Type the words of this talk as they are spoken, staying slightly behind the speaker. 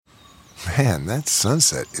Man, that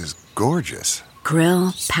sunset is gorgeous.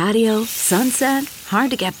 Grill, patio, sunset.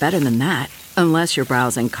 Hard to get better than that. Unless you're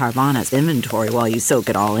browsing Carvana's inventory while you soak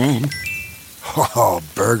it all in. Oh,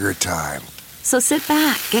 burger time. So sit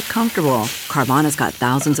back, get comfortable. Carvana's got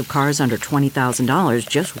thousands of cars under $20,000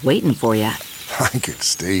 just waiting for you. I could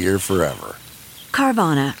stay here forever.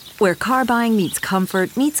 Carvana, where car buying meets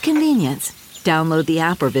comfort meets convenience. Download the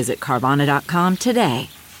app or visit Carvana.com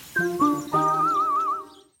today.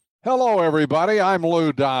 Hello, everybody. I'm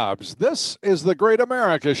Lou Dobbs. This is the Great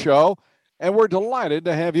America Show, and we're delighted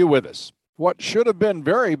to have you with us. What should have been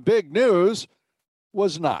very big news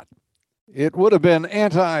was not. It would have been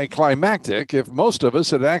anticlimactic if most of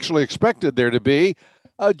us had actually expected there to be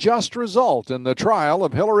a just result in the trial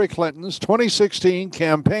of Hillary Clinton's 2016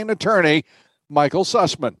 campaign attorney, Michael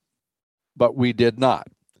Sussman. But we did not.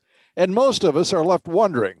 And most of us are left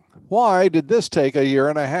wondering, why did this take a year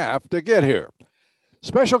and a half to get here?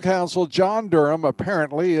 Special counsel John Durham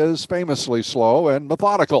apparently is famously slow and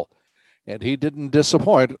methodical, and he didn't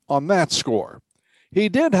disappoint on that score. He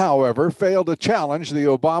did, however, fail to challenge the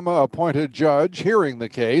Obama-appointed judge hearing the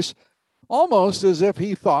case, almost as if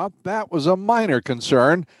he thought that was a minor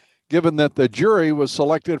concern, given that the jury was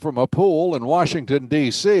selected from a pool in Washington,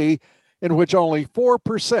 D.C., in which only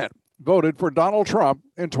 4% voted for Donald Trump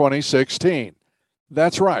in 2016.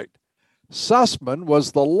 That's right. Sussman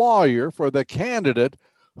was the lawyer for the candidate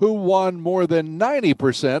who won more than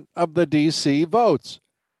 90% of the D.C. votes.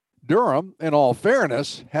 Durham, in all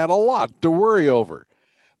fairness, had a lot to worry over.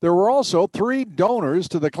 There were also 3 donors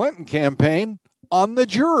to the Clinton campaign on the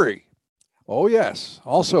jury. Oh, yes,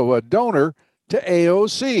 also a donor to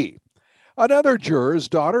AOC. Another juror's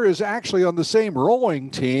daughter is actually on the same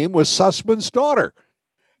rowing team with Sussman's daughter.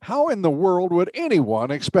 How in the world would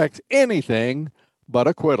anyone expect anything but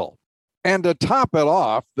acquittal? And to top it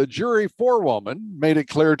off, the jury forewoman made it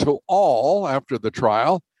clear to all after the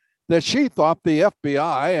trial that she thought the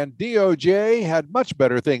FBI and DOJ had much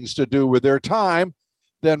better things to do with their time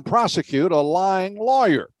than prosecute a lying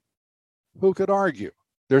lawyer. Who could argue?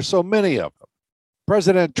 There's so many of them.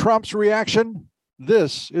 President Trump's reaction?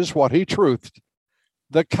 This is what he truthed.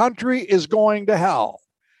 The country is going to hell,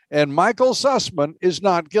 and Michael Sussman is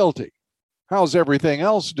not guilty. How's everything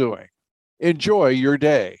else doing? Enjoy your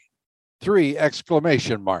day. 3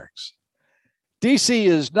 exclamation marks. D.C.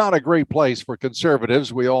 is not a great place for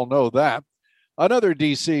conservatives. We all know that. Another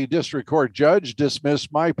D.C. District Court judge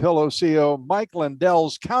dismissed MyPillow CEO Mike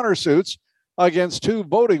Lindell's countersuits against 2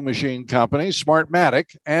 voting machine companies,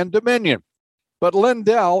 Smartmatic and Dominion. But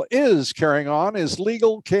Lindell is carrying on his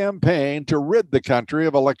legal campaign to rid the country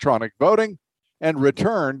of electronic voting and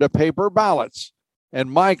return to paper ballots.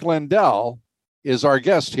 And Mike Lindell is our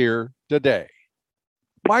guest here today.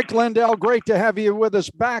 Mike Lindell, great to have you with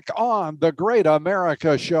us back on the Great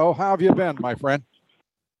America Show. How have you been, my friend?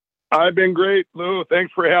 I've been great, Lou.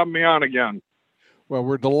 Thanks for having me on again. Well,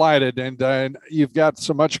 we're delighted, and you've got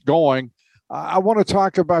so much going. I want to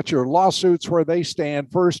talk about your lawsuits, where they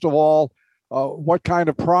stand. First of all, what kind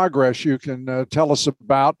of progress you can tell us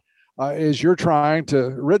about as you're trying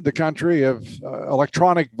to rid the country of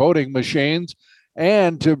electronic voting machines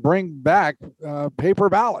and to bring back paper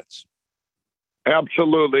ballots.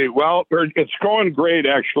 Absolutely. Well, it's going great,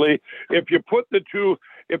 actually. If you put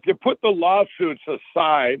the lawsuits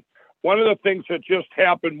aside, one of the things that just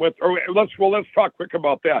happened let's talk quick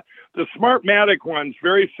about that. The Smartmatic one's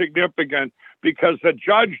very significant because the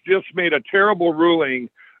judge just made a terrible ruling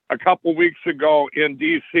a couple weeks ago in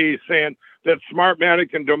D.C. saying that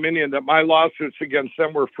Smartmatic and Dominion, that my lawsuits against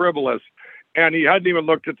them were frivolous. And he hadn't even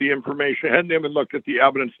looked at the information, hadn't even looked at the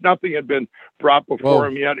evidence. Nothing had been brought before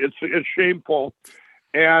him yet. It's shameful.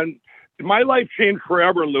 And my life changed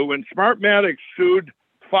forever, Lou. When Smartmatic sued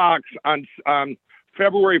Fox on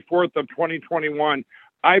February 4th of 2021,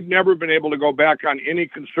 I've never been able to go back on any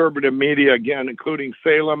conservative media again, including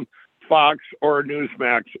Salem, Fox, or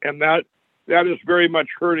Newsmax. And that is very much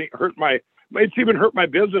it's even hurt my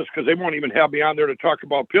business because they won't even have me on there to talk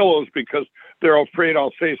about pillows because they're afraid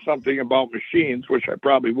I'll say something about machines, which I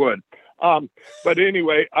probably would. But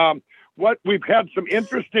anyway, we've had some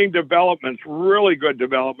interesting developments, really good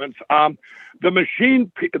developments. The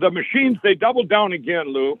machines, they doubled down again,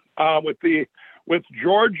 Lou, with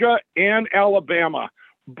Georgia and Alabama.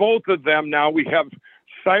 Both of them now, we have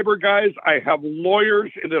cyber guys. I have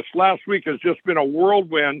lawyers. This last week has just been a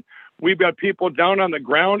whirlwind. We've got people down on the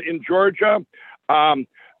ground in Georgia.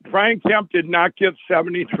 Brian Kemp did not get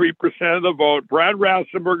 73% of the vote. Brad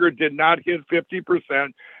Rassenberger did not hit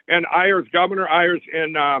 50%. And Governor Ayers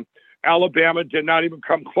in Alabama did not even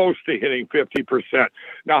come close to hitting 50%.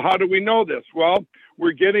 Now, how do we know this? Well,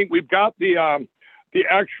 we've got the the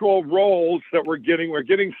actual rolls that we're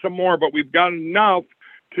getting some more, but we've got enough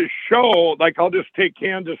to show. Like, I'll just take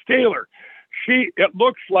Candace Taylor. It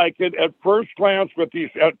looks like it at first glance with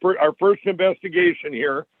our first investigation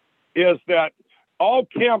here is that all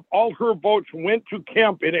her votes went to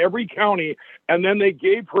Kemp in every county, and then they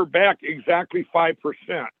gave her back exactly 5%.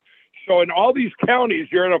 So in all these counties,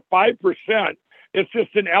 you're at a 5%. It's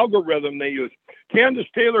just an algorithm they use. Candace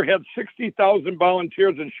Taylor had 60,000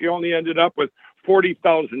 volunteers, and she only ended up with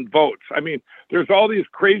 40,000 votes. I mean, there's all these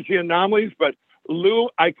crazy anomalies, but Lou,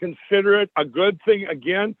 I consider it a good thing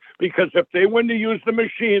again, because if they wouldn't have used the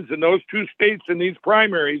machines in those two states in these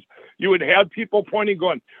primaries, you would have people pointing,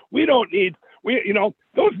 going,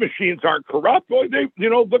 those machines aren't corrupt. Boy,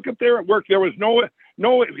 look at their work. There was no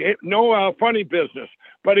funny business,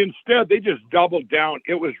 but instead they just doubled down.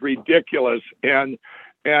 It was ridiculous. And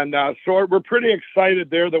so we're pretty excited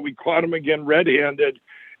there that we caught them again red-handed,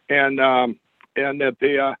 and that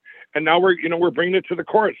they, and now we're bringing it to the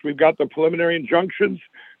courts. We've got the preliminary injunctions,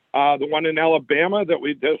 the one in Alabama that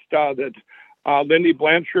we just, Lindy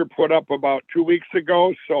Blanchard put up about 2 weeks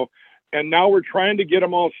ago. So, and now we're trying to get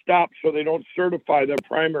them all stopped so they don't certify the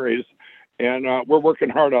primaries. And we're working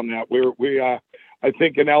hard on that. I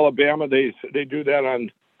think in Alabama, they do that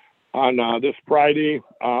on this Friday.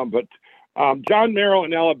 But John Merrill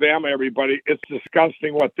in Alabama, everybody, it's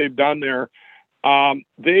disgusting what they've done there.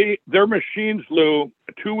 Their machines, Lou,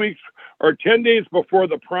 2 weeks or 10 days before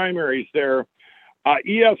the primaries, their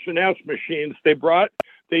ES&S machines, they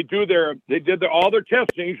did all their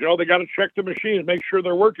testing. They got to check the machines, make sure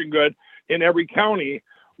they're working good in every county.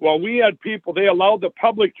 Well, we had people, they allowed the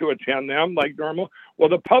public to attend them like normal. Well,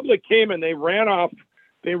 the public came and they ran off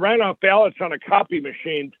ballots on a copy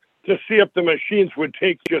machine to see if the machines would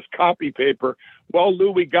take just copy paper. Well,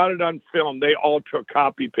 Lou, we got it on film. They all took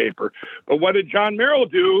copy paper. But what did John Merrill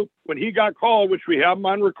do when he got called, which we have him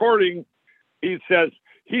on recording? He says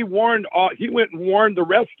he went and warned the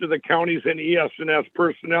rest of the counties and ES&S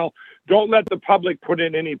personnel, don't let the public put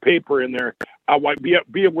in any paper in there.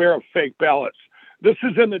 Be aware of fake ballots. This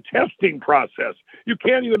is in the testing process. You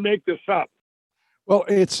can't even make this up. Well,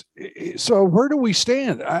 so where do we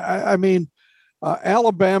stand? I mean,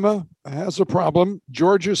 Alabama has a problem.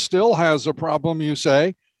 Georgia still has a problem, you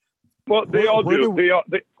say. Well, they all do.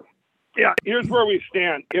 Yeah, here's where we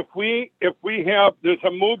stand. If we have, there's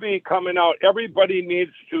a movie coming out. Everybody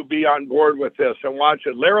needs to be on board with this and watch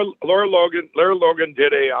it. Lara Logan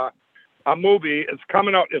did a movie. It's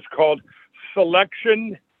coming out. It's called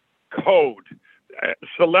Selection Code.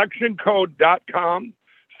 Selectioncode.com.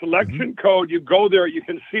 Selection Code. You go there. You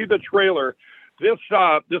can see the trailer. This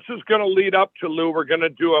is going to lead up to, Lou, we're going to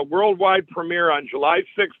do a worldwide premiere on July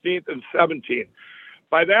 16th and 17th.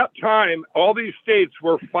 By that time, all these states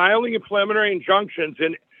were filing preliminary injunctions,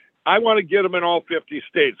 and I want to get them in all 50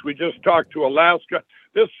 states. We just talked to Alaska.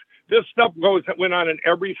 This stuff went on in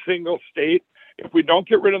every single state. If we don't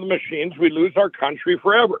get rid of the machines, we lose our country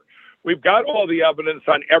forever. We've got all the evidence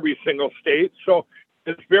on every single state, so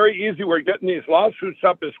it's very easy. We're getting these lawsuits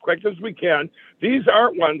up as quick as we can. These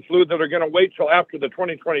aren't ones, Lou, that are going to wait till after the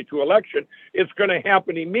 2022 election. It's going to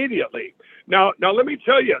happen immediately. Now let me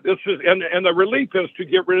tell you, this is, and the relief is to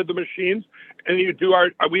get rid of the machines. And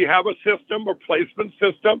we have a system, a placement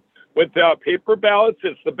system with paper ballots.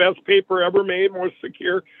 It's the best paper ever made, more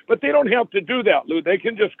secure. But they don't have to do that, Lou. They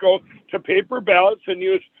can just go to paper ballots and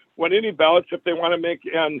use any ballots if they want to make,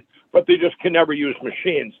 but they just can never use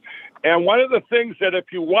machines. And one of the things that if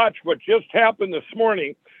you watch what just happened this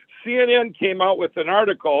morning, CNN came out with an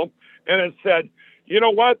article and it said, you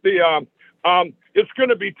know what, it's going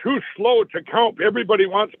to be too slow to count. Everybody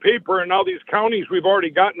wants paper, and now these counties, we've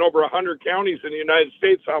already gotten over 100 counties in the United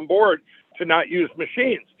States on board to not use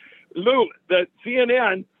machines. Lou, the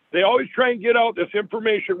CNN, they always try and get out this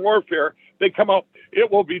information warfare. They come out,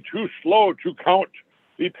 it will be too slow to count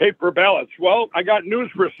the paper ballots. Well, I got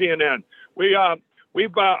news for CNN. I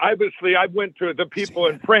went to the people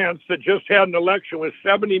in France that just had an election with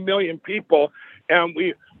 70 million people, and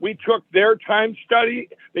we took their time study.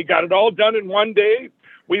 They got it all done in one day.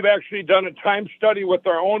 We've actually done a time study with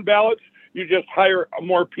our own ballots. You just hire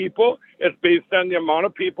more people. It's based on the amount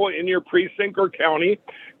of people in your precinct or county.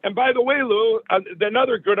 And by the way, Lou,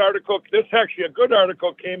 another good article, this actually a good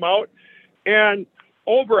article came out, and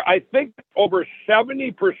I think over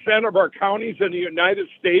 70% of our counties in the United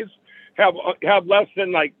States have less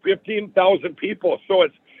than like 15,000 people. So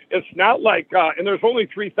it's not like, and there's only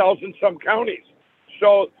 3,000 some counties.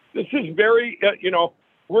 So this is very,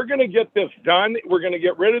 we're going to get this done. We're going to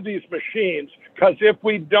get rid of these machines, because if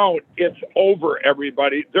we don't, it's over,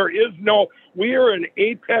 everybody. We are an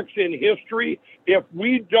apex in history. If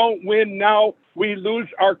we don't win now, we lose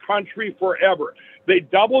our country forever. They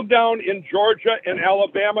doubled down in Georgia and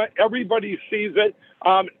Alabama. Everybody sees it.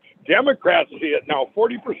 Democrats see it now.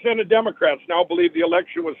 40% of Democrats now believe the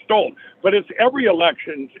election was stolen. But it's every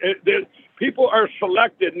election. People are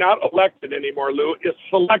selected, not elected anymore, Lou. It's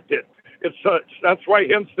selected. That's why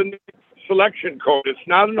hence the selection code. It's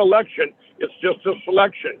not an election. It's just a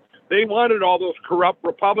selection. They wanted all those corrupt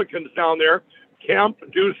Republicans down there. Kemp,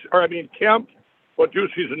 well,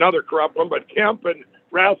 Ducey's another corrupt one, but Kemp and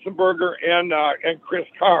Ratzenberger and Chris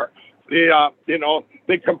Carr.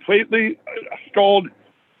 They completely stole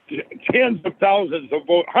tens of thousands of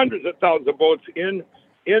votes, hundreds of thousands of votes in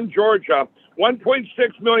Georgia.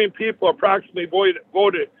 1.6 million people approximately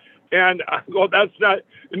voted. And that's not,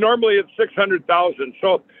 normally it's 600,000.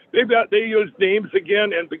 So they used names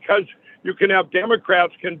again, and because you can have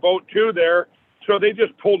Democrats can vote too there, so they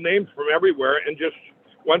just pulled names from everywhere and just,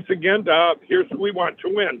 once again, here's who we want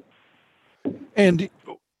to win.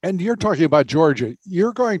 And you're talking about Georgia.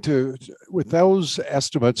 You're going to, with those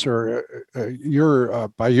estimates, or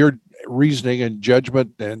by your reasoning and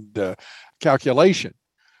judgment and calculation,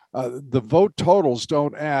 the vote totals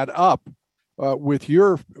don't add up with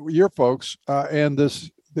your folks and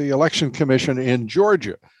the election commission in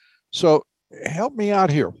Georgia. So help me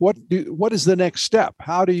out here. What is the next step?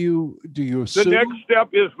 How do you assume? The next step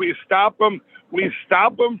is we stop them. We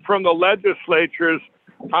stop them from the legislatures.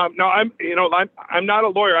 No, I'm not a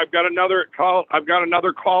lawyer. I've got another call. I've got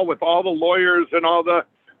another call with all the lawyers and all the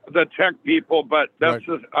tech people, but that's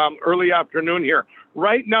right. Early afternoon here.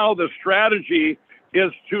 Right now, the strategy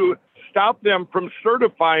is to stop them from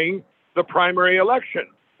certifying the primary election.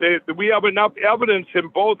 We have enough evidence in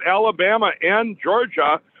both Alabama and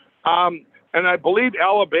Georgia, and I believe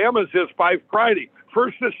Alabama's is by Friday.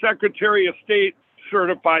 First, the Secretary of State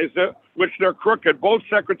certifies it, which they're crooked. Both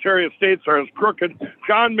Secretary of States are as crooked.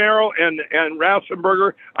 John Merrill and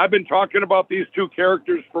Ratzenberger. I've been talking about these two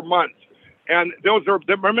characters for months. And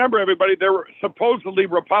remember, everybody, they were supposedly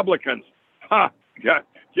Republicans. Yeah,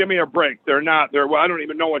 give me a break. They're not. I don't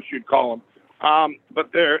even know what you'd call them.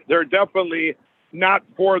 But they're definitely not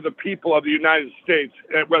for the people of the United States,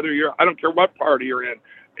 I don't care what party you're in.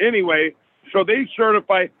 Anyway, so they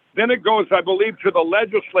certify. Then it goes, I believe, to the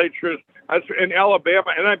legislatures in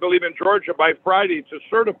Alabama, and I believe in Georgia by Friday to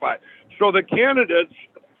certify. So the candidates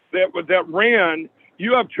that ran,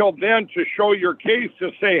 you have till then to show your case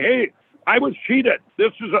to say, hey, I was cheated.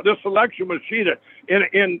 This election was cheated.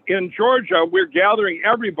 In Georgia, we're gathering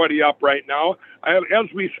everybody up right now.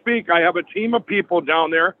 As we speak, I have a team of people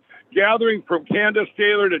down there gathering from Candace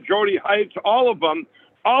Taylor to Jody Heights. All of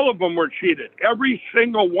them were cheated. Every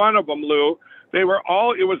single one of them, Lou. They were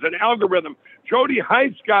all, it was an algorithm. Jody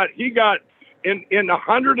Heights got in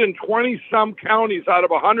 120 some counties out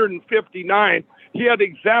of 159, he had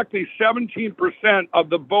exactly 17% of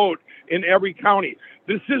the vote in every county.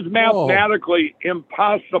 This is mathematically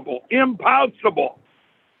impossible. Impossible.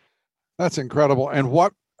 That's incredible. And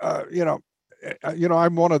what,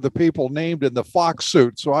 I'm one of the people named in the Fox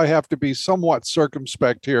suit, so I have to be somewhat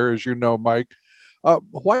circumspect here, as you know, Mike.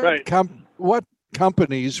 What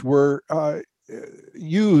companies were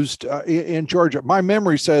used in Georgia? My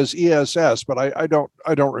memory says ESS, but I don't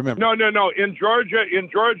remember. No. In Georgia,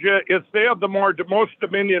 they have the most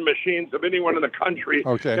Dominion machines of anyone in the country.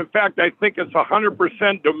 Okay. In fact, I think it's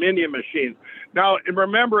 100% Dominion machines. Now, and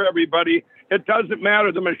remember, everybody, it doesn't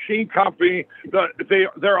matter the machine company.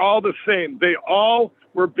 They're all the same. They all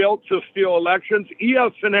were built to steal elections.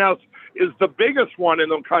 ES&S is the biggest one in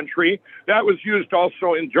the country. That was used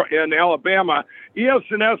also in Alabama.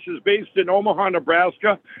 ES&S is based in Omaha,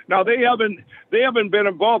 Nebraska. Now they haven't been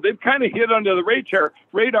involved. They've kind of hit under the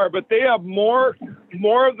radar, but they have more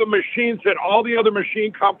of the machines than all the other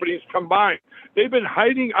machine companies combined. They've been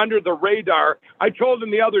hiding under the radar. I told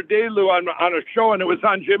him the other day, Lou, on a show, and it was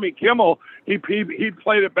on Jimmy Kimmel. He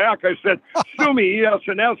played it back. I said, sue me,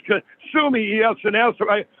 ES&S. Sue me, ES&S.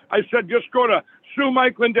 I said, just go to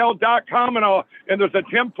SueMikeLindell.com and there's a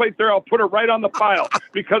template there. I'll put it right on the file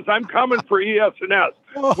because I'm coming for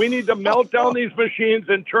ES&S. We need to melt down these machines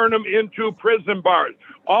and turn them into prison bars.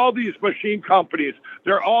 All these machine companies,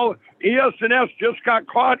 they're all ES&S just got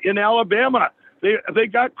caught in Alabama. They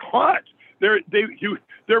got caught.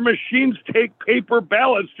 Their machines take paper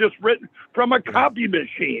ballots just written from a copy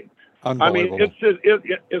machine. I mean,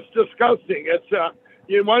 it's disgusting. It's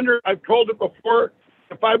you wonder. I've told it before.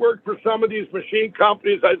 If I worked for some of these machine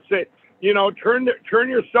companies, I'd say, turn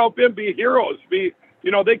yourself in, be heroes.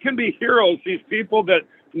 They can be heroes. These people that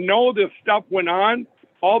know this stuff went on.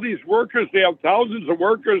 All these workers, they have thousands of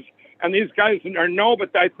workers, and these guys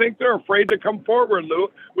but I think they're afraid to come forward, Lou.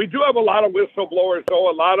 We do have a lot of whistleblowers, though,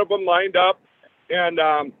 a lot of them lined up. And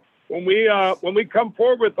when we come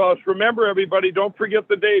forward with us, remember, everybody, don't forget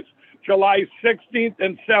the dates, July 16th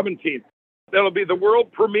and 17th. That'll be the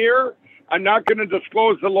world premiere. I'm not going to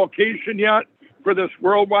disclose the location yet for this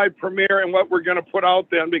worldwide premiere and what we're going to put out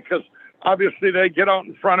then, because obviously they get out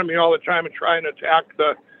in front of me all the time and try and attack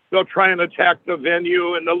they'll try and attack the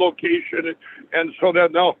venue and the location. And so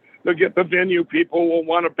then they'll get the venue people will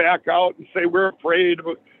want to back out and say, we're afraid,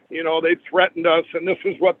 they threatened us. And this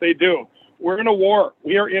is what they do. We're in a war.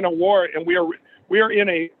 We are in a war, and we are in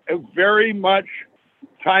a very much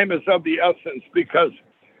time is of the essence, because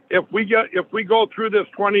if we go through this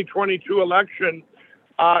 2022 election,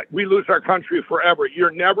 we lose our country forever.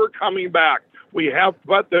 You're never coming back.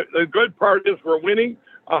 But the good part is we're winning.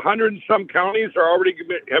 100 and some counties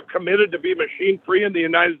have committed to be machine free in the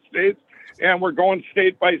United States, and we're going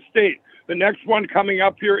state by state. The next one coming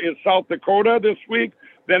up here is South Dakota this week.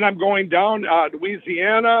 Then I'm going down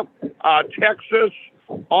Louisiana, Texas,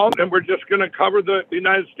 and we're just going to cover the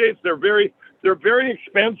United States. They're very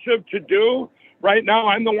expensive to do. Right now,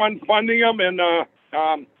 I'm the one funding them, and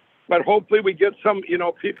but hopefully we get some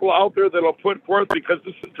people out there that'll put forth, because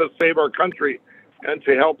this is to save our country and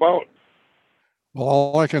to help out. Well,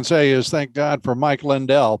 all I can say is thank God for Mike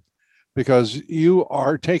Lindell, because you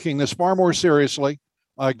are taking this far more seriously,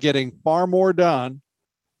 getting far more done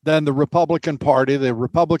than the Republican Party, the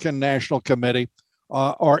Republican National Committee,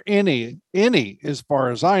 or any, as far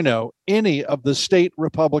as I know, any of the state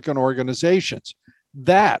Republican organizations.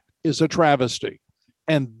 That is a travesty.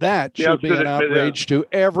 And that should be an outrage to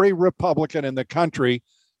every Republican in the country.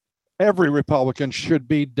 Every Republican should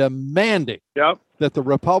be demanding that the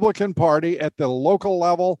Republican Party at the local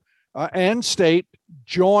level and state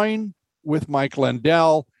join with Mike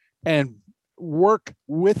Lindell and work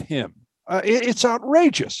with him. It's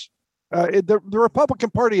outrageous. The Republican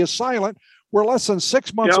Party is silent. We're less than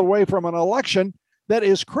 6 months away from an election that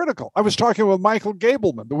is critical. I was talking with Michael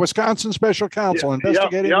Gableman, the Wisconsin Special Counsel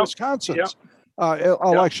investigating Wisconsin's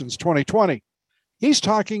elections 2020. He's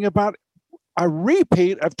talking about a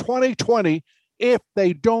repeat of 2020 if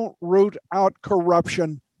they don't root out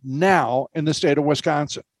corruption now in the state of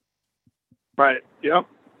Wisconsin. Right. Yep.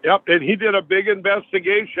 And he did a big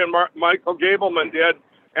investigation, Michael Gableman did,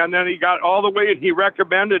 and then he got all the way, and he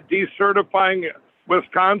recommended decertifying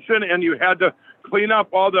Wisconsin, and you had to clean up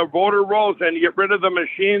all the voter rolls and get rid of the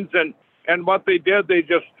machines. And what they did,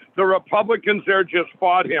 the Republicans there just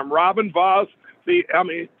fought him. Robin Voss,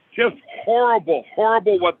 just horrible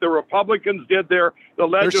what the Republicans did there, the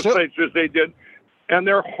legislatures they did. And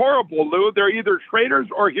they're horrible, Lou. They're either traitors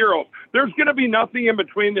or heroes. There's going to be nothing in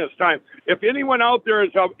between this time. If anyone out there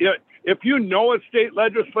if you know a state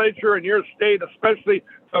legislature in your state, especially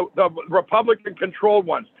the Republican-controlled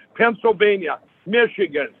ones, Pennsylvania,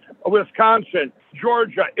 Michigan, Wisconsin,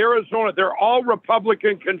 Georgia, Arizona, they're all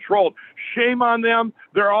Republican controlled. Shame on them.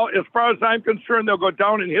 They're all, as far as I'm concerned, they'll go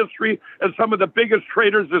down in history as some of the biggest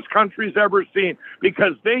traitors this country's ever seen,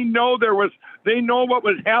 because they know what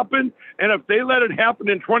would happen. And if they let it happen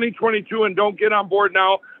in 2022 and don't get on board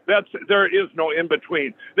now, there is no in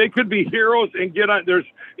between. They could be heroes and get on.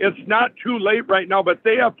 It's not too late right now, but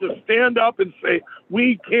they have to stand up and say,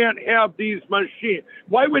 we can't have these machines.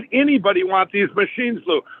 Why would anybody want these machines,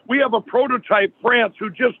 Lou? We have a prototype, France, who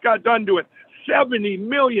just got done doing 70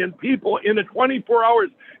 million people in the 24 hours,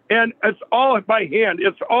 and it's all by hand.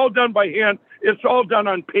 It's all done by hand. It's all done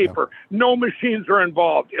on paper. No machines are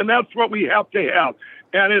involved, and that's what we have to have.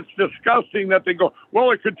 And it's disgusting that they go,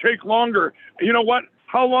 well, it could take longer. You know what?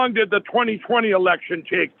 How long did the 2020 election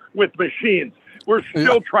take with machines? We're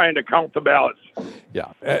still trying to count the ballots.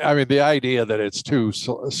 Yeah. I mean, the idea that it's too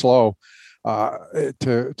slow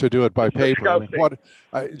to do it by paper. I mean,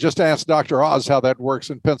 I just asked Dr. Oz how that works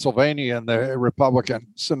in Pennsylvania in the Republican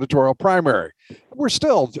senatorial primary. We're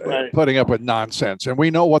still putting up with nonsense, and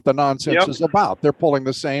we know what the nonsense is about. They're pulling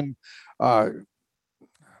the same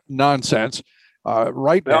nonsense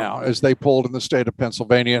now as they pulled in the state of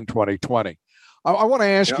Pennsylvania in 2020. I want to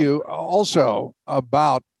ask you also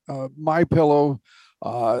about MyPillow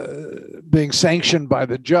being sanctioned by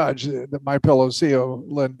the judge. The MyPillow CEO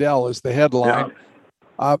Lindell is the headline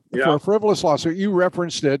for a frivolous lawsuit. You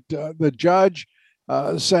referenced it. The judge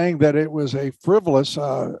saying that it was a frivolous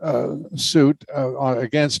suit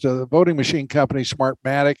against the voting machine company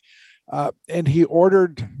Smartmatic, and he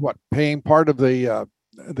ordered paying part of the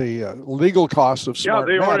legal costs of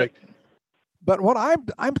Smartmatic. But what I'm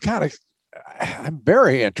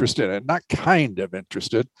very interested in, not kind of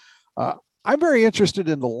interested. I'm very interested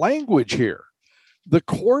in the language here. The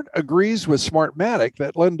court agrees with Smartmatic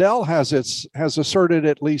that Lindell has asserted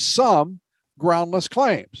at least some groundless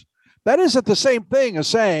claims. That isn't the same thing as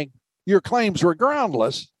saying your claims were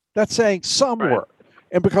groundless. That's saying some were.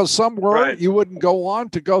 And because some were, you wouldn't go on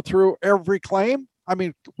to go through every claim. I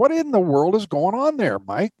mean, what in the world is going on there,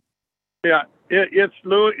 Mike? Yeah, it's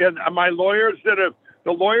Lou and my lawyers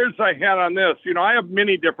the lawyers I had on this, I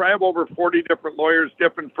have over 40 different lawyers,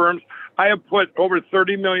 different firms. I have put over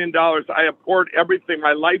 $30 million. I have poured everything,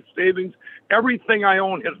 my life savings, everything I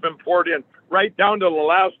own has been poured in, right down to the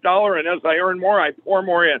last dollar. And as I earn more, I pour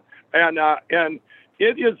more in. And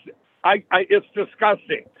it is, it's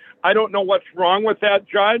disgusting. I don't know what's wrong with that,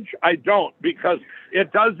 Judge. I don't, because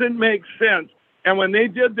it doesn't make sense. And when they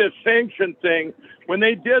did this sanction thing,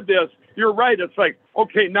 you're right. It's like,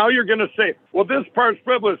 okay, now you're going to say, well, this part's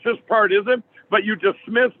frivolous, this part isn't, but you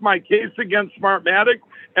dismiss my case against Smartmatic,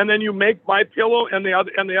 and then you make my pillow and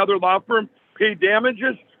the other law firm pay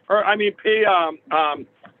damages, pay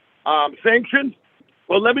sanctions.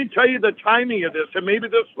 Well, let me tell you the timing of this, and maybe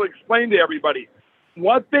this will explain to everybody.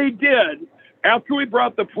 What they did, after we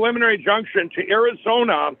brought the preliminary injunction to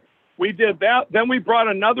Arizona, we did that. Then we brought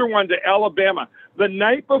another one to Alabama. The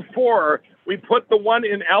night before we put the one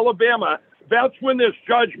in Alabama, that's when this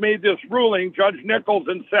judge made this ruling, Judge Nichols,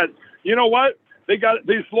 and said, you know what?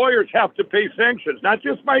 These lawyers have to pay sanctions, not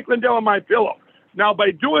just Mike Lindell and my pillow. Now,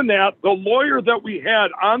 by doing that, the lawyer that we had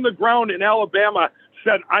on the ground in Alabama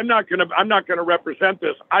said, I'm not going to represent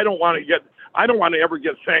this. I don't want to ever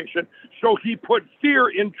get sanctioned. So he put fear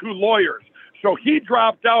into lawyers. So he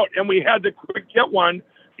dropped out, and we had to get one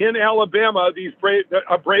in Alabama.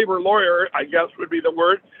 A braver lawyer, I guess would be the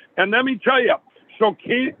word. And let me tell you, so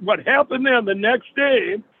Kate, what happened then the next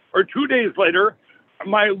day or 2 days later,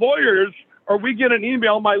 my lawyers, or we get an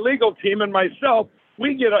email, my legal team and myself,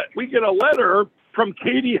 we get a letter from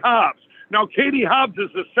Katie Hobbs. Now, Katie Hobbs is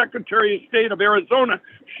the Secretary of State of Arizona.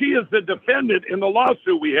 She is the defendant in the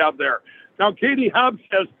lawsuit we have there. Now, Katie Hobbs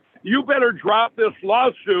says, you better drop this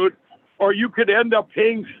lawsuit or you could end up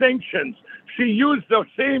paying sanctions. She used the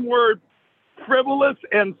same word, frivolous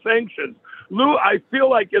and sanctions. Lou, I feel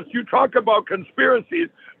like as you talk about conspiracies,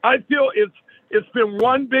 I feel it's been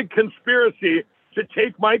one big conspiracy to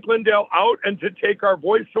take Mike Lindell out and to take our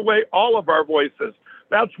voice away, all of our voices.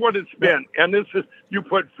 That's what it's been. And this is, you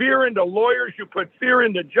put fear into lawyers, you put fear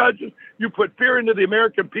into judges, you put fear into the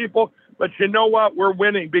American people. But you know what? We're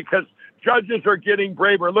winning because judges are getting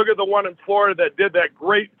braver. Look at the one in Florida that did that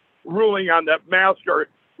great ruling on that masks are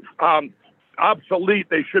obsolete.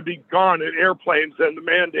 They should be gone in airplanes and the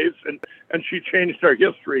mandates, and she changed our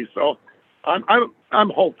history. So I'm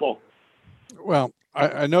hopeful. Well,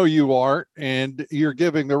 I know you are, and you're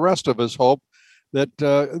giving the rest of us hope that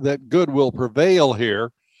that good will prevail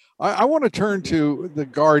here. I want to turn to The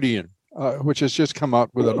Guardian, which has just come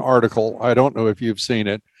out with an article. I don't know if you've seen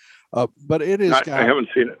it, but it is. I haven't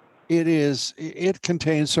seen it. It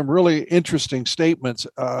contains some really interesting statements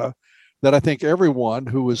that I think everyone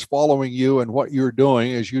who is following you and what you're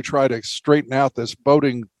doing as you try to straighten out this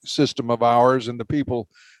voting system of ours and the people,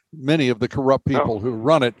 many of the corrupt people who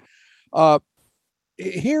run it.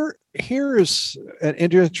 Here is an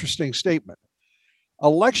interesting statement.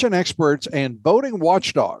 Election experts and voting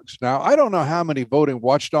watchdogs. Now, I don't know how many voting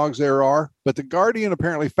watchdogs there are, but The Guardian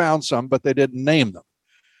apparently found some, but they didn't name them.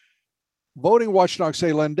 Voting watchdogs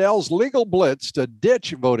say Lindell's legal blitz to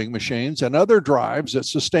ditch voting machines and other drives that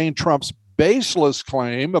sustain Trump's baseless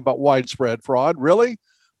claim about widespread fraud. Really?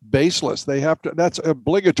 Baseless. They have to, that's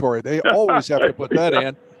obligatory. They always have to put that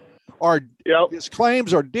in. His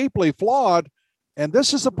claims are deeply flawed. And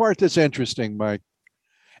this is the part that's interesting, Mike.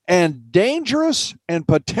 And dangerous and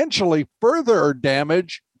potentially further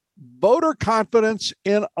damage voter confidence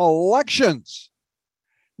in elections.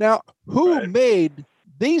 Now, who made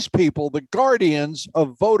these people the guardians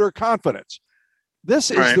of voter confidence?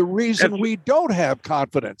 This is the reason we don't have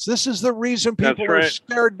confidence. This is the reason people are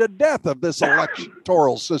scared to death of this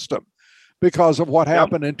electoral system because of what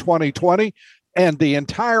happened in 2020 and the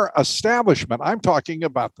entire establishment. I'm talking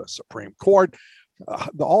about the Supreme Court,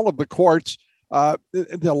 all of the courts,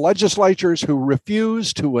 the legislatures who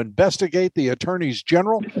refuse to investigate the attorneys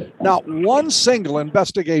general. Not one single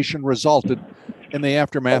investigation resulted in the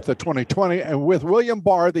aftermath of 2020. And with William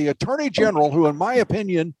Barr, the attorney general, who in my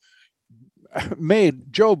opinion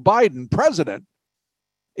made Joe Biden president,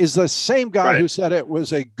 is the same guy who said it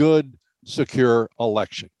was a good, secure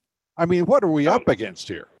election. I mean, what are we up against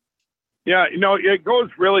here? Yeah, it goes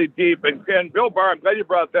really deep. And Bill Barr, I'm glad you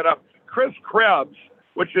brought that up. Chris Krebs,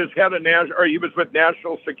 which is head of he was with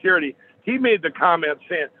National Security, he made the comment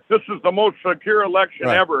saying this is the most secure election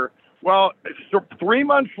ever Well, so 3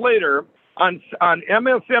 months later on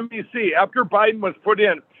MSNBC, after Biden was put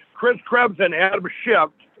in, Chris Krebs and Adam Schiff,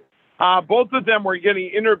 both of them were getting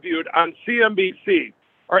interviewed on CNBC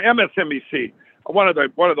or MSNBC, one of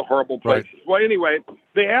the horrible places. Right. Well, anyway,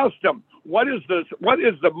 they asked them, what is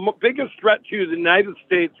the biggest threat to the United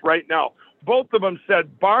States right now? Both of them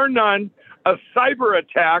said, bar none, a cyber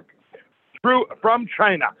attack from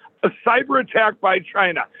China, a cyber attack by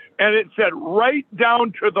China. And it said right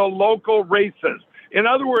down to the local races. In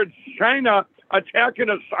other words, China attacking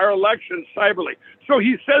our election cyberly. So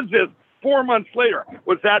he says this 4 months later.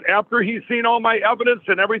 Was that after he's seen all my evidence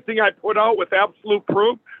and everything I put out with absolute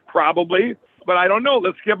proof? Probably, but I don't know.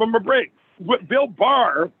 Let's give him a break. Bill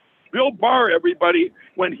Barr, everybody,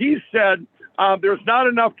 when he said there's not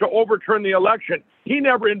enough to overturn the election, he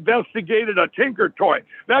never investigated a tinker toy.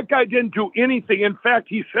 That guy didn't do anything. In fact,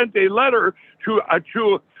 he sent a letter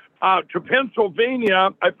to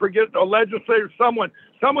Pennsylvania. I forget, a legislator, someone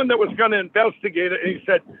that was going to investigate it, and he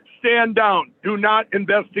said, stand down. Do not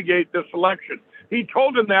investigate this election. He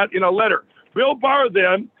told him that in a letter. Bill Barr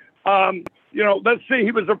then, let's say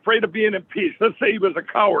he was afraid of being impeached. Let's say he was a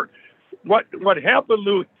coward. What happened,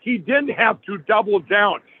 Lou? He didn't have to double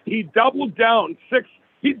down. He doubled down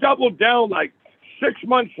like 6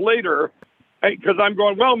 months later, because I'm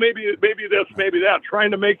going, well, maybe this, maybe that,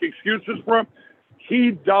 trying to make excuses for him.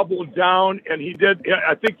 He doubled down, and he did.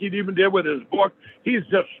 I think he even did with his book. He's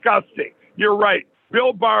disgusting. You're right.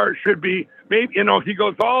 Bill Barr should be, maybe, he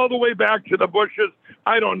goes all the way back to the Bushes.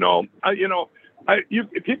 I don't know.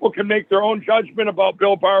 People can make their own judgment about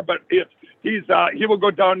Bill Barr, but he will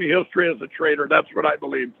go down in history as a traitor. That's what I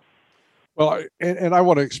believe. Well, and I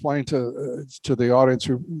want to explain to the audience,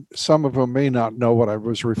 who some of them may not know what I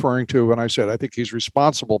was referring to when I said I think he's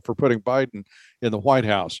responsible for putting Biden in the White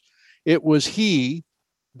House. It was he,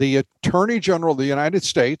 the Attorney General of the United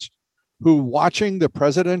States, who, watching the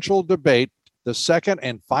presidential debate, the second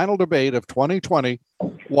and final debate of 2020,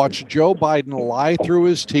 watched Joe Biden lie through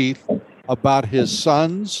his teeth about his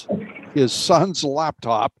son's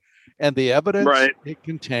laptop and the evidence it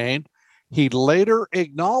contained. He later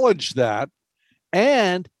acknowledged that,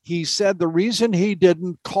 and he said the reason he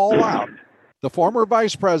didn't call out the former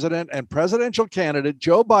vice president and presidential candidate,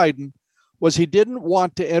 Joe Biden, was he didn't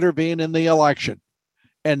want to intervene in the election.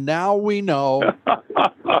 And now we know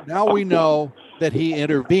that he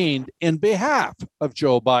intervened in behalf of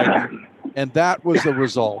Joe Biden, and that was the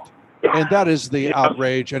result. And that is the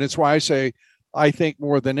outrage. And it's why I say, I think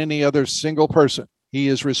more than any other single person, he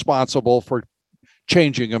is responsible for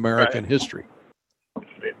changing American history.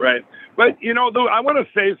 Right. But, Lou, I want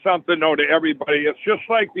to say something, to everybody. It's just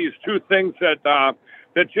like these two things that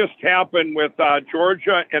just happened with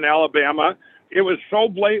Georgia and Alabama. It was so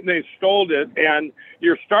blatant they stole it, and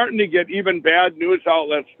you're starting to get even bad news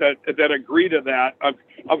outlets that agree to that.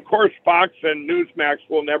 Of course, Fox and Newsmax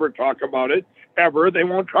will never talk about it, ever. They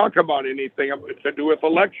won't talk about anything to do with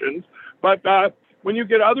elections. But when you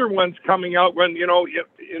get other ones coming out, when,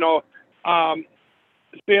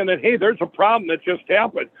 saying that, hey, there's a problem that just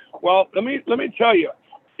happened. Well, let me tell you,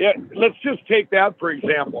 let's just take that for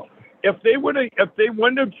example. If they wouldn't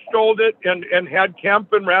have stole it and had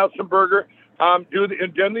Kemp and Rassenberger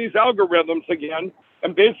done these algorithms again,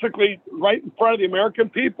 and basically right in front of the American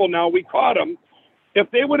people, now we caught them.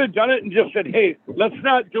 If they would have done it and just said, hey, let's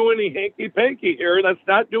not do any hanky-panky here, let's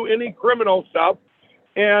not do any criminal stuff,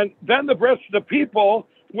 and then the rest of the people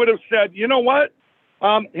would have said, you know what?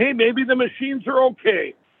 Hey, maybe the machines are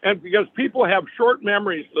okay. And because people have short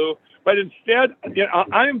memories, Lou, but instead,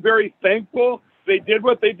 I am very thankful they did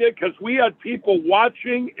what they did, because we had people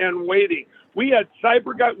watching and waiting. We had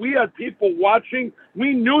cyber guys. We had people watching.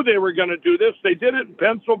 We knew they were going to do this. They did it in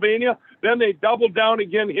Pennsylvania. Then they doubled down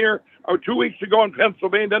again here, or 2 weeks ago in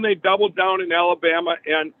Pennsylvania. Then they doubled down in Alabama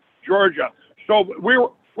and Georgia. So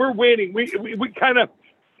we're waiting. We kind of,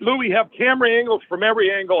 Lou, we have camera angles from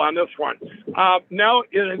every angle on this one. Now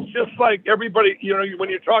it's just like everybody. When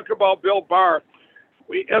you talk about Bill Barr,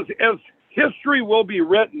 as history will be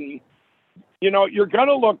written. You're going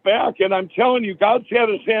to look back, and I'm telling you, God's had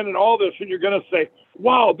his hand in all this, and you're going to say,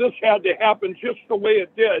 wow, this had to happen just the way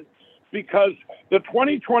it did, because the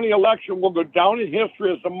 2020 election will go down in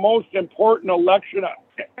history as the most important election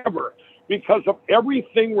ever because of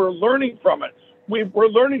everything we're learning from it. We're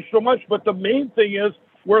learning so much, but the main thing is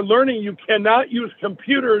we're learning you cannot use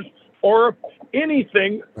computers or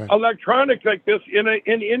anything electronic like this in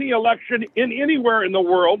any election in anywhere in the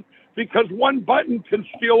world, because one button can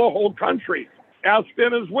steal a whole country. Ask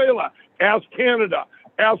Venezuela, ask Canada,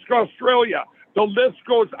 ask Australia. The list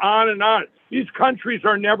goes on and on. These countries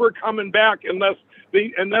are never coming back unless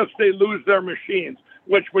they lose their machines.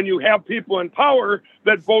 which when you have people in power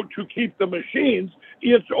that vote to keep the machines,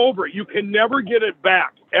 it's over. You can never get it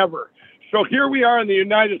back, ever. So here we are in the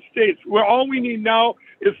United States, where all we need now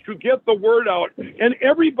is to get the word out. And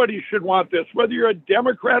everybody should want this, whether you're a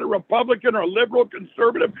Democrat, a Republican, or a liberal,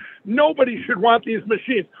 conservative. Nobody should want these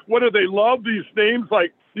machines. What do they love? These names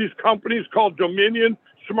like these companies called Dominion,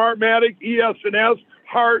 Smartmatic, ES&S,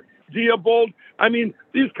 Hart, Diebold. I mean,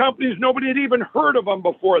 these companies, nobody had even heard of them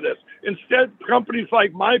before this. Instead, companies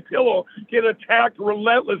like MyPillow get attacked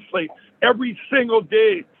relentlessly every single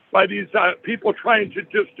day by these people trying to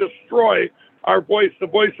just destroy our voice, the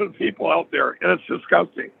voice of the people out there. And it's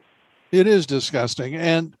disgusting. It is disgusting.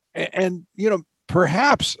 And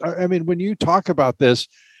perhaps, I mean, when you talk about this,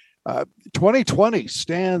 2020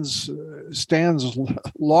 stands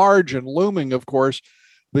large and looming, of course,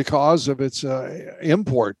 because of its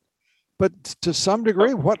import. But to some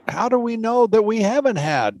degree, how do we know that we haven't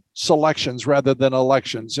had selections rather than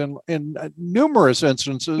elections in numerous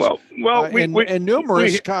instances? In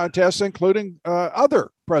numerous contests, including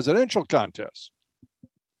other presidential contests.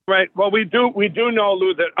 Right. Well, we do know,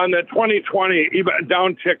 Lou, that on the 2020 even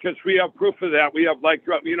down tickets, we have proof of that. We have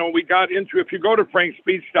we got into, if you go to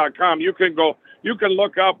frankspeech.com, you can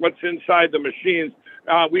look up what's inside the machines.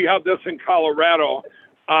 We have this in Colorado,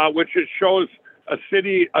 which it shows a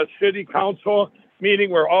city council meeting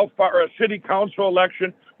where a city council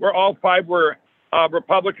election where all five were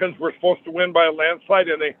Republicans were supposed to win by a landslide,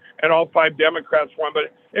 and all five Democrats won,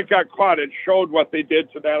 but it got caught. It showed what they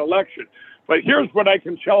did to that election. But here's what I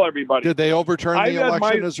can tell everybody: did they overturn the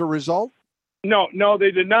election as a result? No,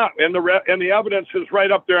 they did not. And the evidence is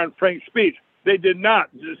right up there on Frank's speech. They did not.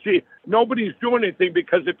 You see, nobody's doing anything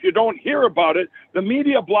because if you don't hear about it, the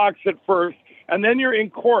media blocks it first, and then you're in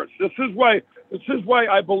court. This is why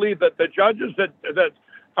I believe that the judges that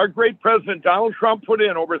our great president Donald Trump put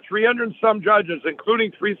in, over 300 and some judges,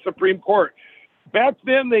 including 3 Supreme Court, back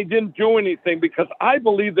then they didn't do anything because I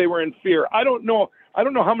believe they were in fear. I don't know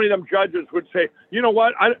how many of them judges would say, you know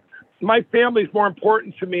what, my family's more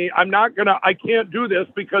important to me. I can't do this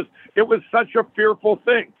because it was such a fearful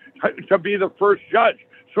thing to be the first judge.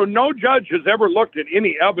 So no judge has ever looked at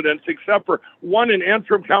any evidence except for one in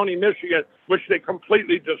Antrim County, Michigan, which they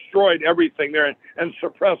completely destroyed everything there and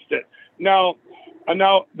suppressed it.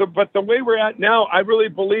 But the way we're at now, I really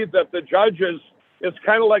believe that the judges, it's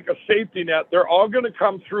kind of like a safety net. They're all going to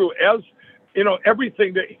come through as,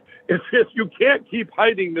 everything that you can't keep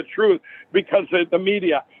hiding the truth because of the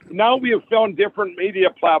media. Now we have found different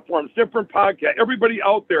media platforms, different podcasts, everybody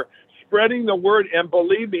out there spreading the word, and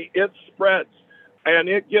believe me, it spreads. And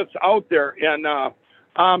it gets out there. And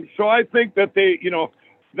so I think that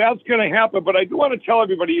that's going to happen. But I do want to tell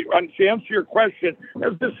everybody, to answer your question,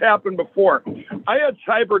 has this happened before? I had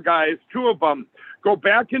cyber guys, 2 of them, go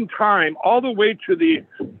back in time all the way to the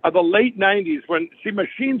late 90s when,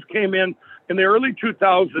 machines came in the early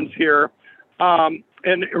 2000s here.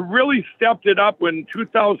 And it really stepped it up in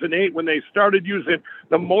 2008 when they started using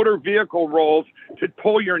the motor vehicle rolls to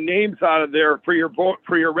pull your names out of there for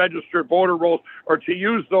your registered voter rolls, or to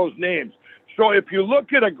use those names. So if you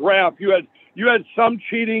look at a graph, you had some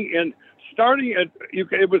cheating in starting at,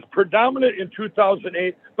 it was predominant in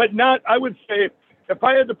 2008, but not, I would say, if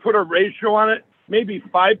I had to put a ratio on it, maybe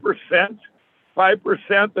 5%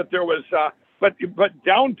 that there was, but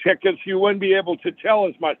down tickets, you wouldn't be able to tell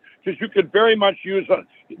as much because you could very much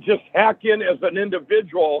just hack in as an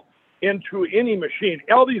individual into any machine.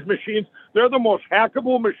 All these machines, they're the most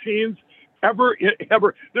hackable machines ever.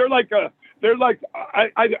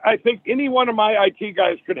 I think any one of my IT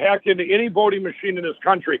guys could hack into any voting machine in this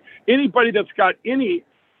country. Anybody that's got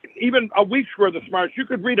even a week's worth of smarts, I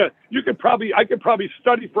could probably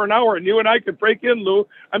study for an hour and you and I could break in, Lou.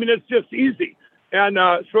 I mean, it's just easy. And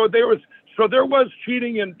so there was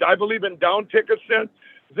cheating in, I believe, in down tickets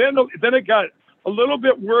then it got a little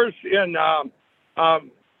bit worse in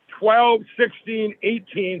 12, 16,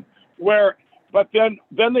 18, but then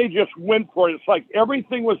they just went for it. It's like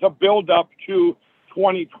everything was a build up to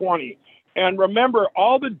 2020. And remember,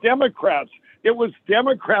 all the Democrats, it was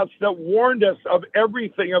Democrats that warned us of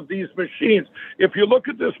everything of these machines. If you look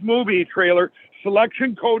at this movie trailer,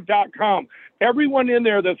 selectioncode.com, everyone in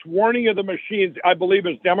there that's warning of the machines, I believe,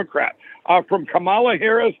 is Democrat. From Kamala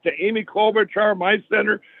Harris to Amy Klobuchar, my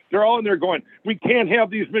senator, they're all in there going, we can't have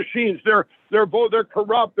these machines. They're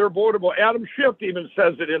corrupt. They're votable. Adam Schiff even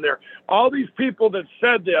says it in there. All these people that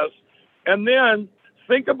said this, and then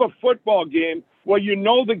think of a football game. Well,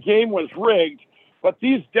 the game was rigged, but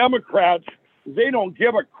these Democrats, they don't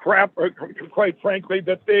give a crap, quite frankly,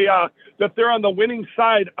 that they're on the winning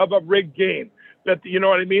side of a rigged game. that, you know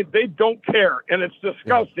what I mean? They don't care. And it's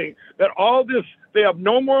disgusting that all this, they have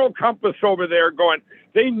no moral compass over there going,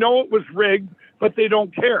 they know it was rigged, but they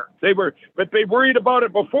don't care. But they worried about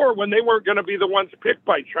it before when they weren't going to be the ones picked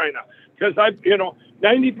by China. Because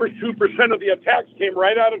 92% of the attacks came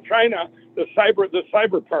right out of China, the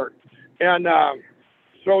cyber part. And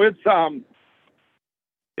so it's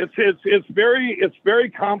very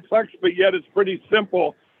complex, but yet it's pretty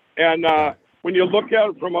simple. And when you look at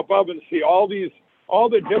it from above and see all the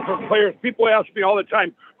different players, people ask me all the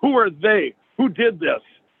time, who are they? Who did this?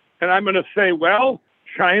 And I'm going to say, well,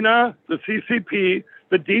 China, the CCP,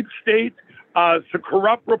 the deep state, the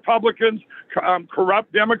corrupt Republicans,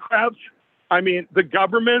 corrupt Democrats. I mean, the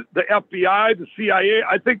government, the FBI, the CIA.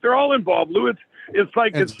 I think they're all involved, Lou. It's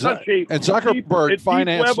like it's such a and Zuckerberg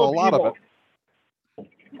financed a lot of it.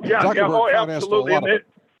 Yeah, absolutely.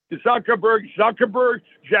 Zuckerberg,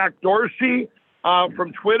 Jack Dorsey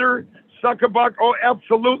from Twitter, Zuckerberg. Oh,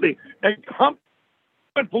 absolutely. And I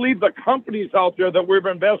can't believe the companies out there that we've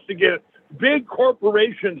investigated. Big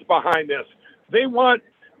corporations behind this. They want,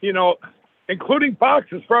 including Fox,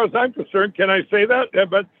 as far as I'm concerned. Can I say that?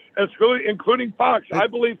 But including Fox. I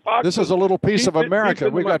believe Fox. This is a little piece of America.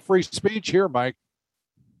 We got free speech here, Mike.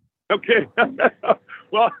 Okay.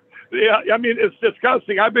 Well, yeah, I mean, it's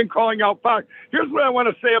disgusting. I've been calling out Fox. Here's what I want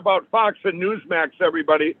to say about Fox and Newsmax,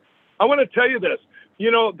 everybody. I want to tell you this.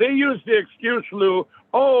 They use the excuse, Lou,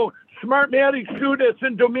 Smartmatic sued us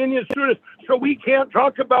and Dominion sued us, so we can't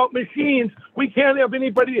talk about machines. We can't have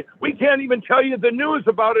anybody, we can't even tell you the news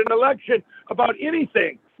about an election, about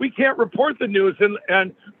anything. We can't report the news.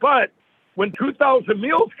 But when 2,000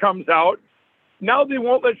 Meals comes out, now they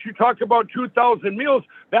won't let you talk about 2,000 Meals.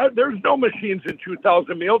 There's no machines in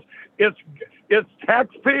 2,000 Meals. It's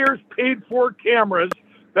taxpayers paid for cameras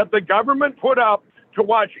that the government put up to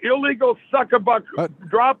watch illegal suck-a-buck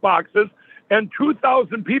drop boxes and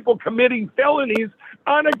 2,000 people committing felonies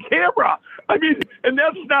on a camera. I mean, and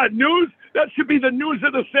that's not news. That should be the news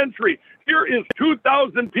of the century. Here is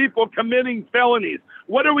 2,000 people committing felonies.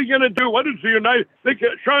 What are we going to do? What is the United?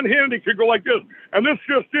 Sean Hannity could go like this, and this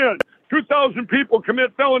just in. 2,000 people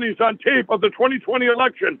commit felonies on tape of the 2020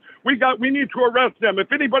 election. We need to arrest them.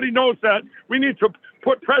 If anybody knows that, we need to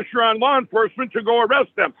put pressure on law enforcement to go arrest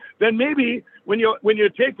them. Then maybe when you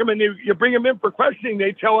take them and you bring them in for questioning,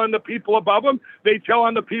 they tell on the people above them. They tell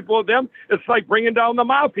on the people of them. It's like bringing down the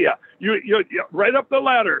mafia. You right up the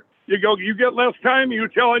ladder. You go. You get less time. You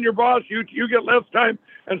tell on your boss. You get less time,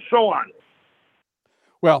 and so on.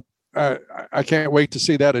 Well, I can't wait to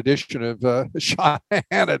see that edition of Sean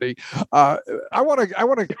Hannity. I want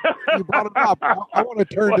to. You brought it up. I want to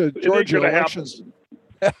turn to Georgia elections.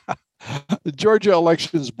 The Georgia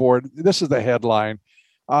Elections Board. This is the headline: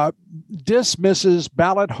 dismisses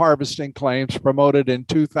ballot harvesting claims promoted in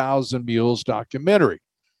 2,000 Mules documentary.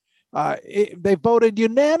 They voted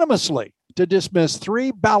unanimously to dismiss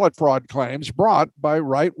 3 ballot fraud claims brought by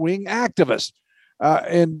right-wing activists,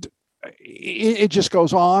 and it just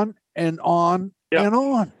goes on and on and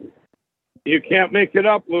on. You can't make it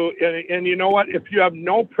up, Lou. And you know what? If you have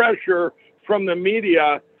no pressure from the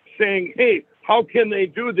media saying, hey, how can they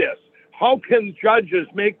do this? How can judges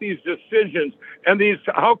make these decisions? And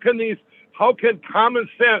how can common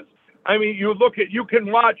sense? I mean, you can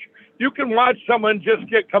watch someone just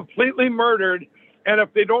get completely murdered. And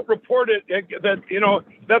if they don't report it,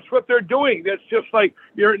 that's what they're doing. That's just like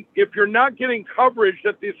if you're not getting coverage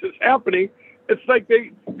that this is happening, it's like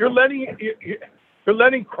you're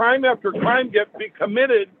letting crime after crime be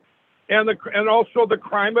committed, and also the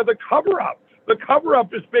crime of the cover-up. The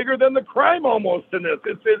cover-up is bigger than the crime almost in this.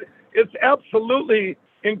 It's absolutely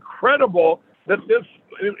incredible that this,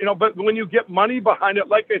 but when you get money behind it,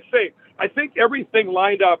 like I say, I think everything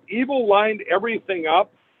lined up. Evil lined everything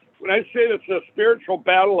up. When I say it's a spiritual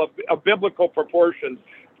battle of biblical proportions,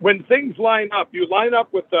 when things line up, you line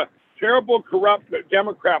up with the terrible, corrupt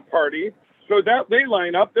Democrat Party, so that they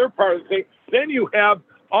line up, they're part of the thing. Then you have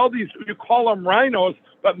all these, you call them rhinos,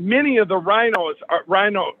 but many of the rhinos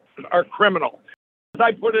are criminal.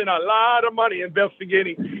 I put in a lot of money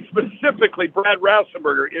investigating specifically Brad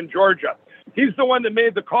Rassenberger in Georgia. He's the one that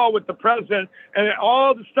made the call with the president and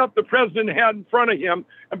all the stuff the president had in front of him.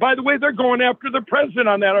 And by the way, they're going after the president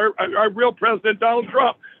on that, our real president, Donald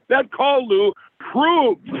Trump. That call, Lou,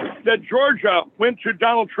 proved that Georgia went to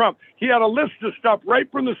Donald Trump. He had a list of stuff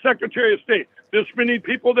right from the Secretary of State. This many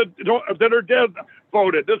people that are dead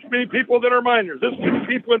voted. This many people that are minors. This many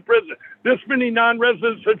people in prison. This many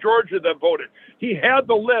non-residents of Georgia that voted. He had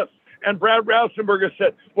the list, and Brad Rassenberger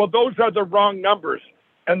said, well, those are the wrong numbers.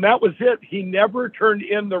 And that was it. He never turned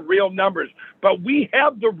in the real numbers. But we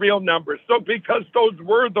have the real numbers. So because those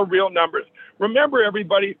were the real numbers, remember,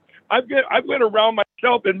 everybody, I've been around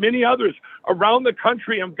myself and many others around the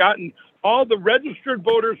country and gotten all the registered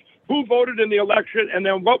voters who voted in the election and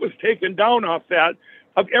then what was taken down off that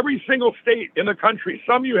of every single state in the country.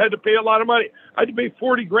 Some of you had to pay a lot of money. I had to pay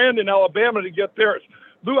 $40,000 in Alabama to get theirs.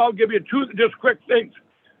 Lou, I'll give you two just quick things.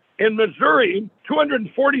 In Missouri,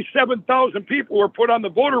 247,000 people were put on the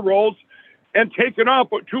voter rolls and taken off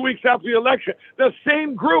 2 weeks after the election. The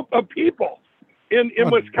same group of people. In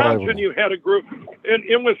Wisconsin, you had a group.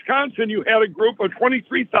 In Wisconsin, you had a group of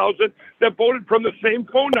 23,000 that voted from the same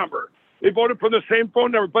phone number. They voted from the same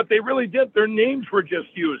phone number, but they really did. Their names were just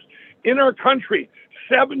used. In our country,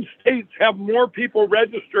 7 states have more people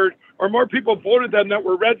registered or more people voted than that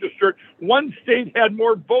were registered. 1 state had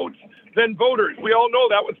more votes than voters. We all know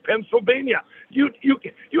that was Pennsylvania. You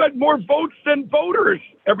had more votes than voters,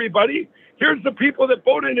 everybody. Here's the people that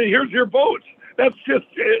voted and here's your votes. That's just,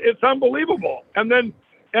 it's unbelievable. And then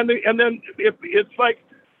if it's like,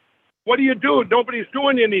 what do you do? Nobody's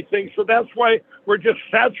doing anything. So that's why we're just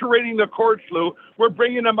saturating the courts, Lou. We're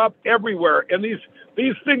bringing them up everywhere. And these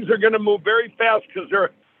things are going to move very fast because they're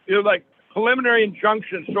like preliminary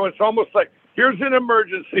injunctions. So it's almost like, here's an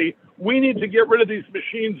emergency. We need to get rid of these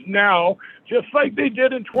machines now, just like they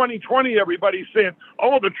did in 2020. Everybody's saying,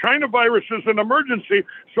 oh, the China virus is an emergency,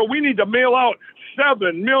 so we need to mail out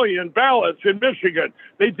 7 million ballots in Michigan.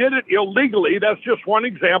 They did it illegally. That's just one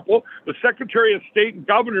example. The Secretary of State and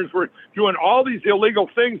governors were doing all these illegal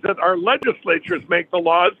things that our legislatures make the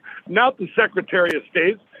laws, not the Secretary of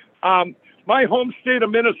State. My home state of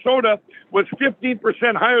Minnesota was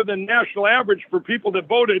 15% higher than national average for people that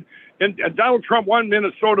voted. And Donald Trump won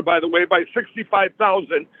Minnesota, by the way, by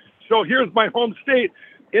 65,000. So here's my home state.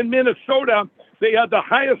 In Minnesota, they had the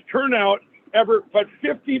highest turnout ever, but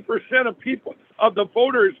 50% of people, of the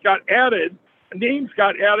voters got added, names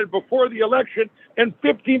got added before the election, and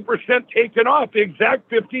 15% taken off, the exact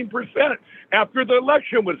 15% after the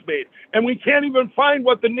election was made. And we can't even find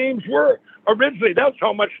what the names were originally. That's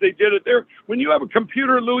how much they did it there. When you have a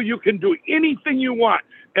computer, Lou, you can do anything you want.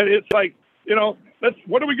 And it's like,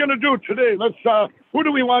 what are we going to do today? Who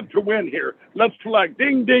do we want to win here? Let's select.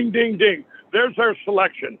 Ding, ding, ding, ding. There's our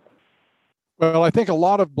selection. Well, I think a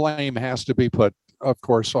lot of blame has to be put, of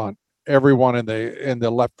course, on everyone in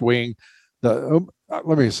the left wing.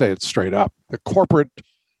 Let me say it straight up: the corporate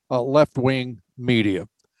left wing media,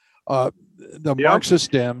 the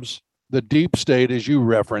Marxist Dems, the deep state, as you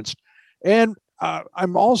referenced, and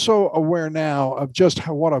I'm also aware now of just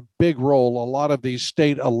what a big role a lot of these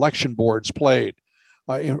state election boards played,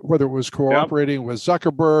 whether it was cooperating with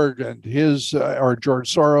Zuckerberg and his or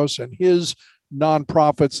George Soros and his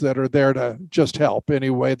nonprofits that are there to just help any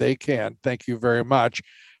way they can. Thank you very much.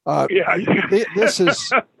 This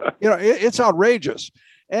is, it's outrageous,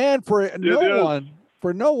 and for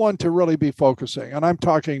no one to really be focusing. And I'm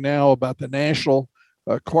talking now about the national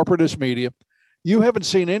corporatist media. You haven't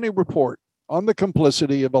seen any report on the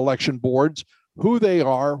complicity of election boards, who they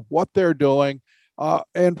are, what they're doing,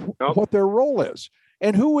 and what their role is,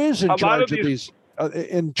 and who is in charge of these of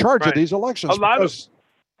these elections.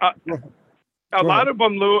 A lot of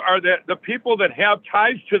them, Lou, are the people that have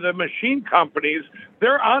ties to the machine companies.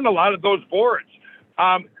 They're on a lot of those boards.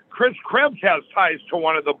 Chris Krebs has ties to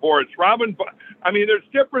one of the boards. There's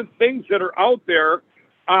different things that are out there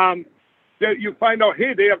that you find out,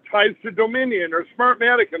 hey, they have ties to Dominion or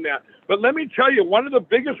Smartmatic and that. But let me tell you, one of the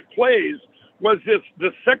biggest plays was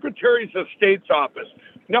the Secretary of State's office.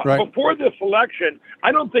 Now, before this election,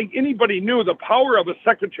 I don't think anybody knew the power of a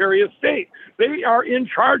Secretary of State. They are in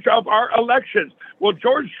charge of our elections. Well,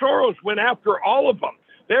 George Soros went after all of them.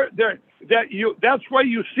 That's why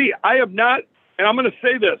you see, I have not, and I'm going to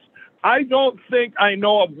say this, I don't think I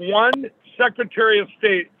know of one Secretary of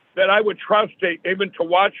State that I would trust even to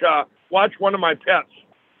watch one of my pets.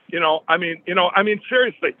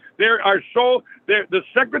 Seriously, the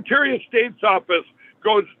Secretary of State's office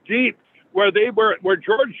goes deep where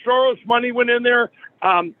George Soros money went in there,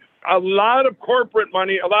 a lot of corporate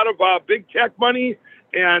money, a lot of big tech money,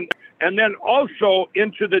 and then also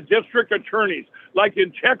into the district attorneys. Like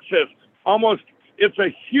in Texas, it's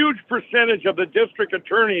a huge percentage of the district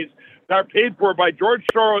attorneys that are paid for by George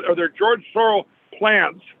Soros or their George Soros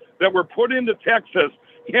plants that were put into Texas.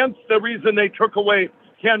 Hence the reason they took away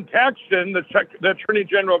Ken Paxton, the Attorney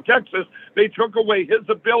General of Texas. They took away his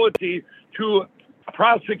ability to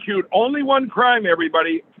prosecute only one crime,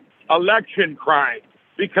 everybody, election crime.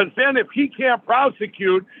 Because then if he can't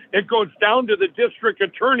prosecute, it goes down to the district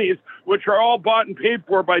attorneys, which are all bought and paid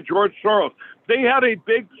for by George Soros. They had a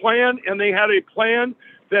big plan, and they had a plan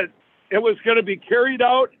that it was going to be carried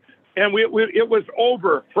out, and it was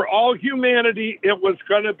over. For all humanity, it was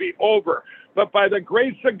going to be over. But by the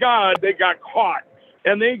grace of God, they got caught.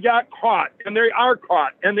 And they got caught. And they are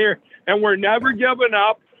caught. And we're never giving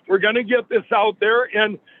up. We're going to get this out there.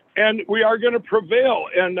 And we are going to prevail.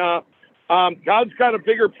 And God's got a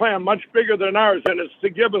bigger plan, much bigger than ours. And it's to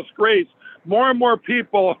give us grace. More and more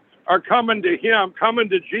people are coming to him, coming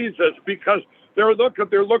to Jesus, because they're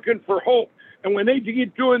looking for hope. And when they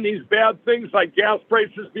keep doing these bad things like gas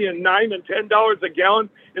prices being $9 and $10 a gallon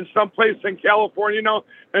in some place in California now,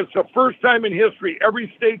 and it's the first time in history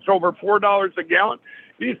every state's over $4 a gallon.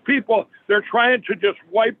 These people, they're trying to just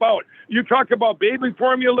wipe out. You talk about baby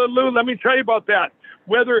formula, Lou. Let me tell you about that.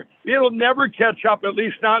 Whether it'll never catch up, at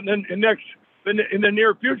least not in the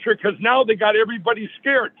near future, because now they got everybody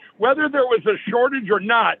scared. Whether there was a shortage or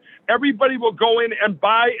not, everybody will go in and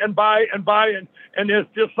buy and buy and buy, and it's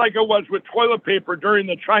just like it was with toilet paper during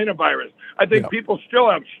the China virus. I think people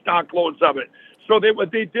still have stock loads of it. So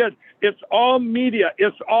what they did, it's all media,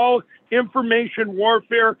 it's all information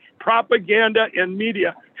warfare, propaganda, and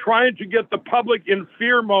media trying to get the public in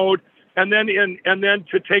fear mode, and then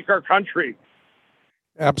to take our country.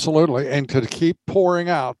 Absolutely. And to keep pouring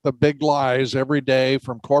out the big lies every day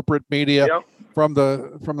from corporate media, from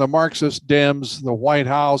the Marxist Dems, the White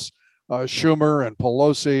House, Schumer and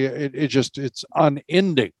Pelosi, it's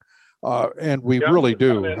unending. And we really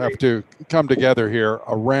do have to come together here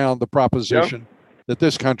around the proposition that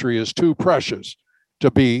this country is too precious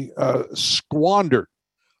to be squandered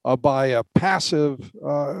by a passive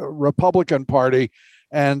Republican Party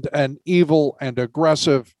and an evil and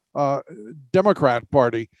aggressive Democrat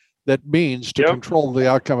Party that means to control the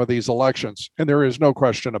outcome of these elections. And there is no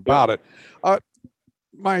question about it.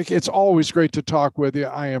 Mike, it's always great to talk with you.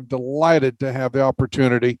 I am delighted to have the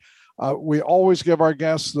opportunity. We always give our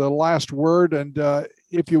guests the last word, and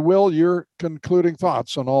if you will, your concluding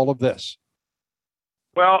thoughts on all of this.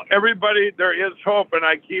 Well, everybody, there is hope, and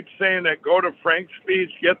I keep saying that. Go to Frank's Speech,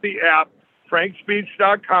 get the app,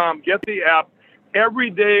 frankspeech.com, get the app. Every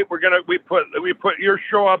day we put your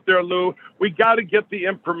show up there, Lou. We got to get the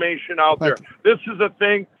information out there. This is a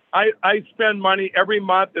thing. I spend money every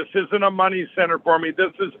month. This isn't a money center for me.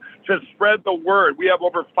 This is to spread the word. We have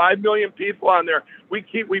over 5 million people on there. We've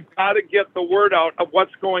got to get the word out of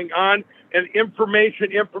what's going on, and information.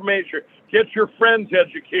 Get your friends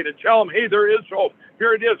educated. Tell them, hey, there is hope.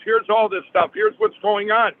 Here it is. Here's all this stuff. Here's what's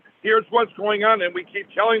going on. And we keep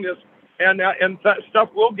telling this, and stuff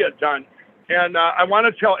will get done. And I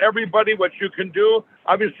want to tell everybody what you can do.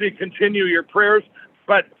 Obviously, continue your prayers,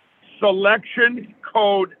 but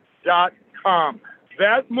selectioncode.com.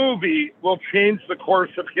 That movie will change the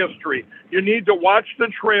course of history. You need to watch the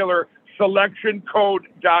trailer,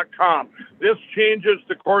 selectioncode.com. This changes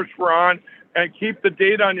the course we're on, and keep the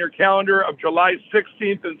date on your calendar of July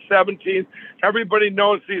 16th and 17th. Everybody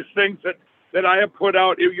knows these things that I have put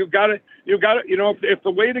out. You got to, if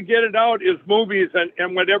the way to get it out is movies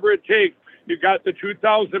and whatever it takes. You got the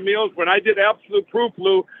 2,000 meals. When I did Absolute Proof,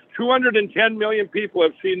 Lou, 210 million people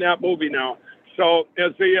have seen that movie now. So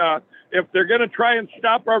if they're going to try and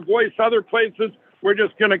stop our voice other places, we're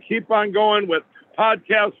just going to keep on going with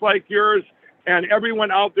podcasts like yours and everyone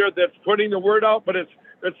out there that's putting the word out. But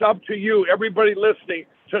it's up to you, everybody listening,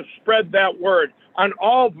 to spread that word on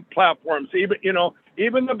all platforms, even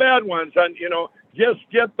the bad ones. And just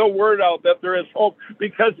get the word out that there is hope,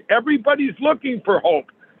 because everybody's looking for hope.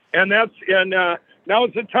 And now is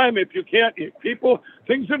the time. If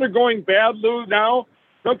things that are going bad, Lou, now,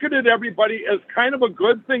 look at it, everybody, as kind of a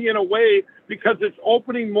good thing in a way, because it's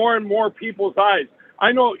opening more and more people's eyes.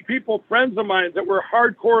 I know friends of mine that were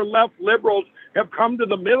hardcore left liberals have come to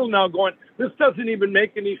the middle now going, this doesn't even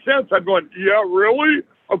make any sense. I'm going, yeah, really?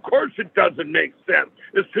 Of course it doesn't make sense.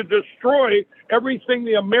 It's to destroy everything,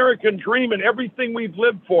 the American dream, and everything we've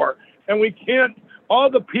lived for. And we can't. All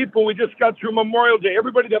the people we just got through Memorial Day,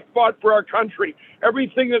 everybody that fought for our country,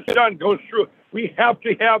 everything that's done goes through. We have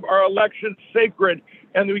to have our elections sacred,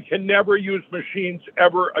 and we can never use machines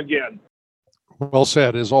ever again. Well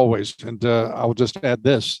said, as always. And I'll just add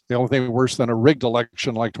this. The only thing worse than a rigged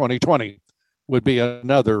election like 2020 would be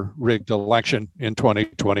another rigged election in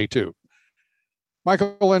 2022.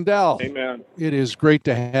 Michael Lindell, amen. It is great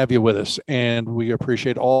to have you with us, and we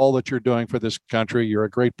appreciate all that you're doing for this country. You're a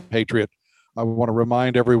great patriot. I want to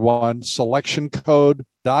remind everyone,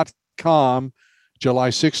 selectioncode.com, July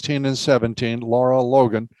 16 and 17, Laura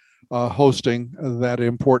Logan hosting that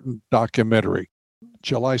important documentary.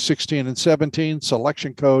 July 16 and 17,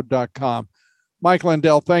 selectioncode.com. Mike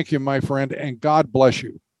Lindell, thank you, my friend, and God bless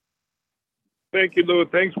you. Thank you, Lou.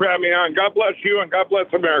 Thanks for having me on. God bless you, and God bless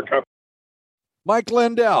America. Mike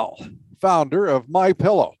Lindell, founder of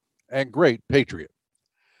MyPillow and great patriot.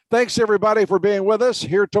 Thanks, everybody, for being with us.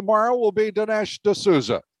 Here tomorrow will be Dinesh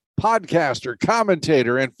D'Souza, podcaster,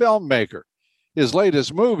 commentator, and filmmaker. His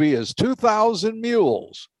latest movie is 2,000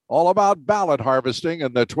 Mules, all about ballot harvesting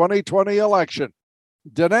in the 2020 election.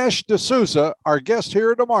 Dinesh D'Souza, our guest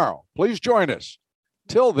here tomorrow. Please join us.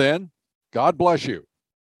 Till then, God bless you,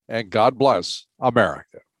 and God bless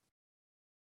America.